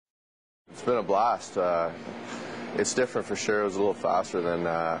It's been a blast. It's different for sure. It was a little faster than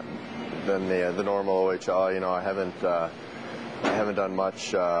the normal OHL. You know, I haven't done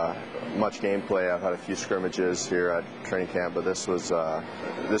much gameplay. I've had a few scrimmages here at training camp, but this was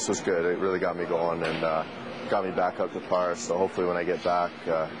good. It really got me going and got me back up to par. So hopefully when I get back,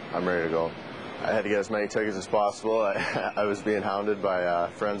 I'm ready to go. I had to get as many tickets as possible. I was being hounded by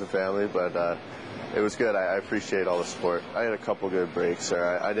friends and family, but it was good. I appreciate all the support. I had a couple good breaks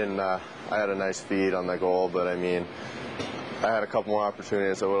there. I had a nice feed on the goal, but I mean, I had a couple more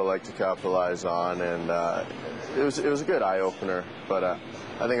opportunities I would have liked to capitalize on, and it was a good eye opener. But I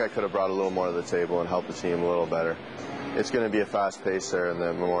think I could have brought a little more to the table and helped the team a little better. It's going to be a fast pace there in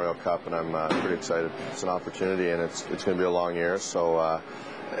the Memorial Cup, and I'm pretty excited. It's an opportunity, and it's going to be a long year, so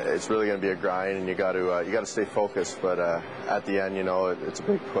it's really going to be a grind, and you got to stay focused. But at the end, you know, it's a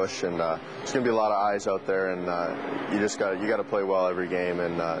big push, and there's going to be a lot of eyes out there, and you got to play well every game.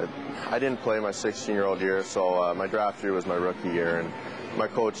 And I didn't play my 16-year-old year, so my draft year was my rookie year, and my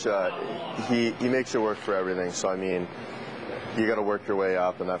coach he makes you work for everything. So I mean, you got to work your way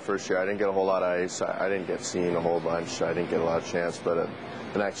up. And that first year, I didn't get a whole lot of ice. I didn't get seen a whole bunch. I didn't get a lot of chance. But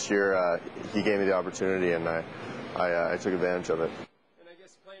the next year, he gave me the opportunity, and I took advantage of it. And I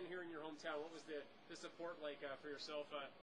guess playing here in your hometown, what was the support like for yourself